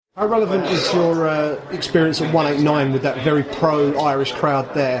How relevant is your experience at 189 with that very pro-Irish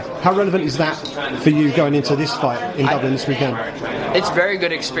crowd there? How relevant is that for you going into this fight in Dublin this weekend? It's a very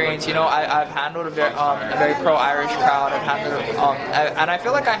good experience. You know, I've handled a very pro-Irish crowd. I've handled and I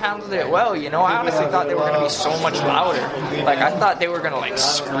feel like I handled it well. You know, I honestly thought they were going to be so much louder. Like, I thought they were going to, like,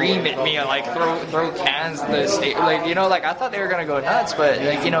 scream at me and, like, throw cans at the stage. Like, you know, like, I thought they were going to go nuts. But,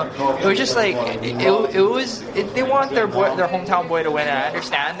 like, you know, it was just, like, they want their hometown boy to win, and I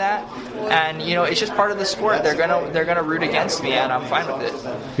understand that. And, you know, it's just part of the sport. They're gonna root against me, and I'm fine with it.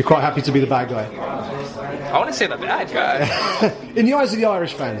 You're quite happy to be the bad guy? I want to say the bad guy. In the eyes of the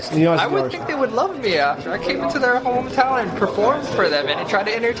Irish fans. I would think they would love me after I came into their hometown and performed for them and tried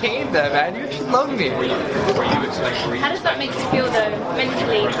to entertain them, and you should love me. How does that make you feel, though,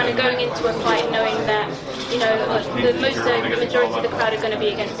 mentally, kind of going into a fight knowing that, you know, the majority of the crowd are going to be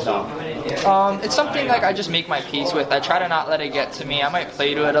against you? It's something like I just make my peace with. I try to not let it get to me. I might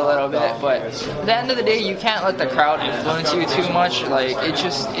play to it a little bit, but at the end of the day, you can't let the crowd influence you too much. Like,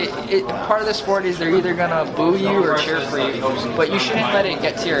 part of the sport is they're either gonna boo you or cheer for you, but you shouldn't let it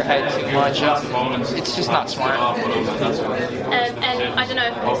get to your head too much. It's just not smart. And I don't know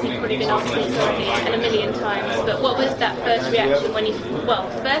if you've probably been asked this already a million times, but what was that first reaction when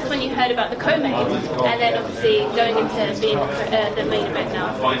you heard about the co-main, and then obviously going into being the main event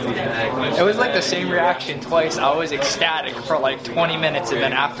now? It was like the same reaction twice. I was ecstatic for like 20 minutes, and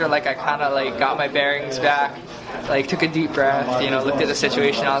then after, like, I kind of like got my bearings back, like took a deep breath, you know, looked at the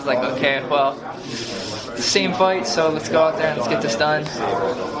situation. I was like, okay, well, same fight, so let's go out there and let's get this done.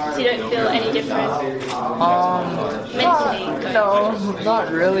 So you don't feel any different? Mentally? No, not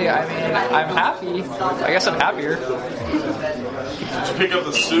really. I mean, I'm happy. I guess I'm happier. Did you pick up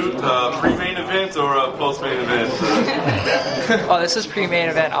the suit pre-main event or post-main event? Oh, this is pre-main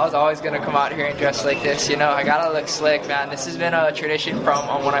event. I was always going to come out here and dress like this. You know, I got to look slick, man. This has been a tradition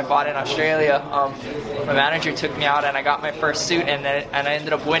from when I fought in Australia. My manager took me out and I got my first suit, and I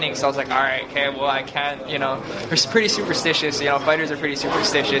ended up winning. So I was like, all right, okay, well, I can't, you know, they're pretty superstitious. You know, fighters are pretty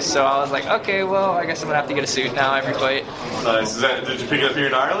superstitious. So I was like, okay, well, I guess I'm going to have to get a suit now every fight. Nice. Did you pick it up here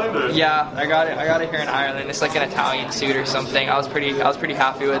in Ireland? Or? Yeah, I got it here in Ireland. It's like an Italian suit or something. I was pretty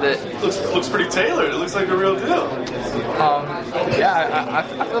happy with it. Looks pretty tailored. It looks like a real deal.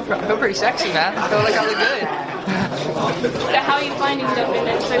 Yeah, I feel pretty sexy, man. I feel like I look good. So how are you finding Dublin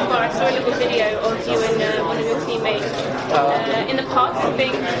then so far? I saw a little video of you and one of your teammates in the park, I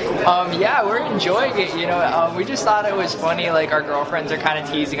think. Yeah, we're enjoying it, you know. We just thought it was funny, like our girlfriends are kind of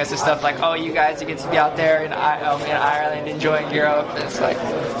teasing us and stuff like, oh, you guys get to be out there in Ireland enjoying Europe. It's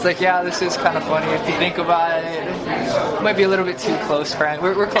like, yeah, this is kind of funny if you think about it. It might be a little bit too close friends.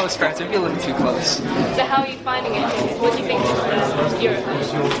 We're close friends, it'd be a little too close. So how are you finding it? What do you think of Europe?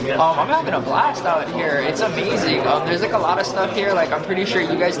 I'm having a blast out here. It's amazing. There's like a lot of stuff here, like I'm pretty sure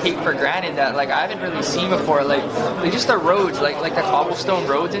you guys take for granted that like I haven't really seen before, like just the roads, like the cobblestone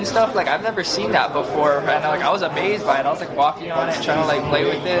roads and stuff. Like I've never seen that before, and like I was amazed by it. I was like walking on it, trying to like play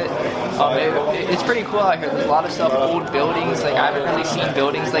with it. It's pretty cool out here. There's a lot of stuff, old buildings. Like I haven't really seen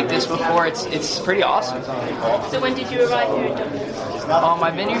buildings like this before. It's pretty awesome. So when did you arrive here in Dublin?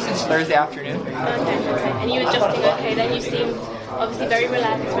 I've been here since Thursday afternoon. Okay. And you adjusting okay? Then you seem obviously very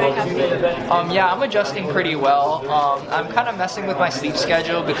relaxed, very happy. Yeah, I'm adjusting pretty well. I'm kind of messing with my sleep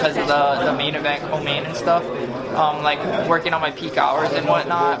schedule because of the main event, co-main and stuff. Like working on my peak hours and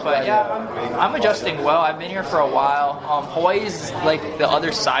whatnot. But yeah, I'm adjusting well. I've been here for a while. Hawaii's like the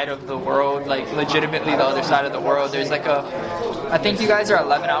other side of the world, like legitimately the other side of the world. There's like I think you guys are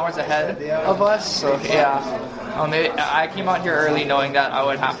 11 hours ahead of us. So yeah. I came out here early knowing that I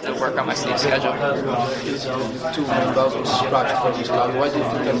would have to work on my sleep schedule. 2,000 subscribers for this now. Why do you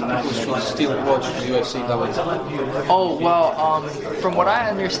think that people should still watch the UFC that way? Oh well, from what I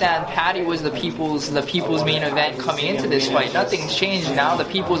understand, Paddy was the people's main event coming into this fight. Nothing's changed now. The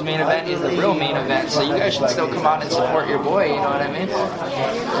people's main event is the real main event. So you guys should still come out and support your boy. You know what I mean?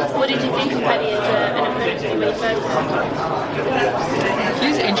 What did you think of Paddy as an opponent when he first came?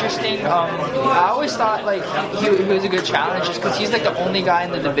 He's interesting. I always thought like he was a good challenge just because he's like the only guy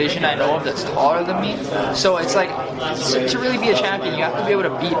in the division I know of that's taller than me. So it's like to really be a champion, you have to be able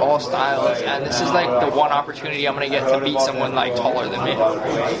to beat all styles, and this is like the one opportunity I'm gonna get to beat someone like taller than me.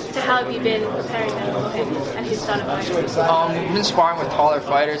 So how have you been preparing them for him and his style of fighting? I've been sparring with taller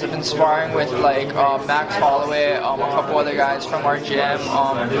fighters. I've been sparring with like Max Holloway, a couple other guys from our gym,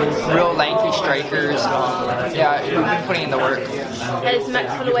 real lanky strikers. Yeah, we've been putting in the work. Has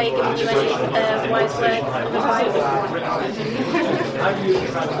Max Holloway given you any wise words of advice?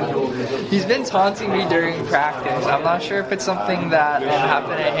 He's been taunting me during practice. I'm not sure if it's something that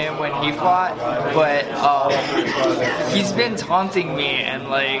happened to him when he fought, but he's been taunting me and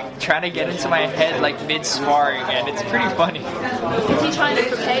like trying to get into my head like mid-sparring, and it's pretty funny. Is he trying to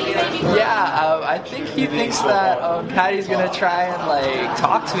prepare you maybe? Yeah, I think he thinks that Patty's gonna try and like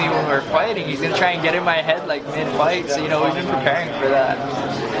talk to me when we're fighting. He's gonna try and get in my head like mid-fight, so we've been preparing for that.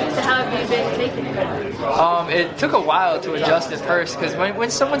 So how have you been taking it? It took a while to adjust at first, because when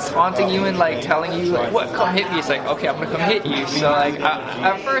someone's taunting you and like telling you like, what, come hit me, it's like, okay, I'm gonna come hit you. So like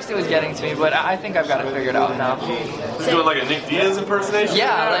at first it was getting to me, but I think I've got it figured out now. He's doing like a Nick Diaz impersonation?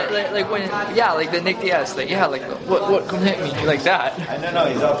 Yeah, like the Nick Diaz thing. Yeah, like what, come hit me, like that. No,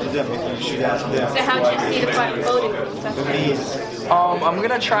 he's off the gym. So how do you see the fight unfolding? I'm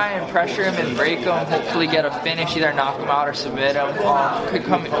gonna try and pressure him and break him. Hopefully get a finish, either knock him out or submit him. Could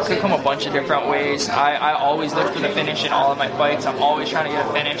come a bunch of different ways. I always look for the finish in all of my fights. I'm always trying to get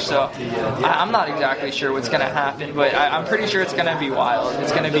a finish, so I'm not exactly sure what's gonna happen, but I'm pretty sure it's gonna be wild.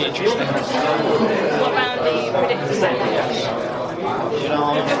 It's gonna be interesting. What round do you predict to start?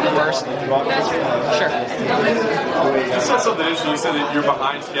 First? Sure. You said something interesting. You said that you're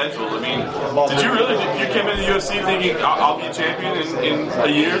behind schedule. I mean, did you really? You came into the UFC thinking I'll be a champion in a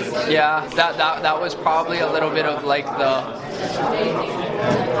year? Yeah, that was probably a little bit of like the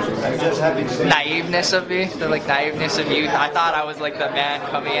naiveness of me, the like naiveness of youth. I thought I was like the man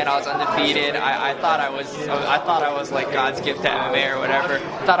coming in. I was undefeated. I thought I was like God's gift to MMA or whatever.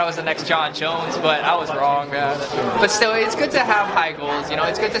 I thought I was the next John Jones, but I was wrong, man. But still, it's good to have high goals.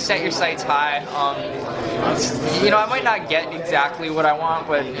 It's good to set your sights high. I might not get exactly what I want,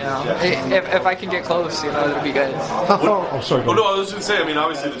 but if I can get close, it'll be good. How far? Oh, sorry. Well, no, I was just saying. I mean,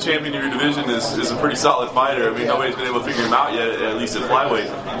 obviously the champion of your division is a pretty solid fighter. I mean, nobody's been able to figure him out yet, at least at flyweight.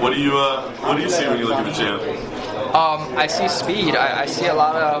 What do you see when you look at the champ? I see speed. I see a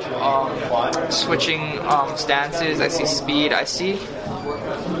lot of switching stances. I see speed. I see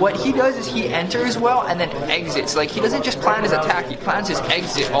what he does is he enters well and then exits. Like, he doesn't just plan his attack, he plans his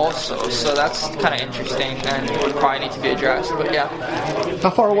exit also. So that's kind of interesting and would probably need to be addressed. But yeah. How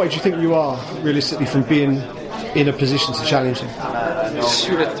far away do you think you are realistically from being in a position to challenge him?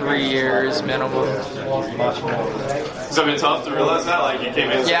 2 to 3 years minimum. Has it been tough to realize that? Like, you came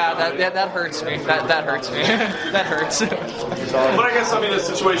in... Yeah, that hurts me. That hurts me. That hurts. But I guess, in a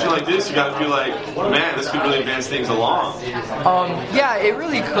situation like this, you gotta feel like, man, this could really advance things along. Yeah, it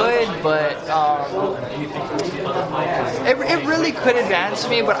really could, but it really could advance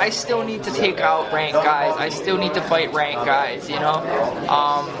me, but I still need to take out ranked guys. I still need to fight ranked guys,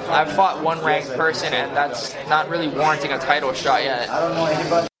 I've fought one ranked person, and that's not really warranting a title shot yet.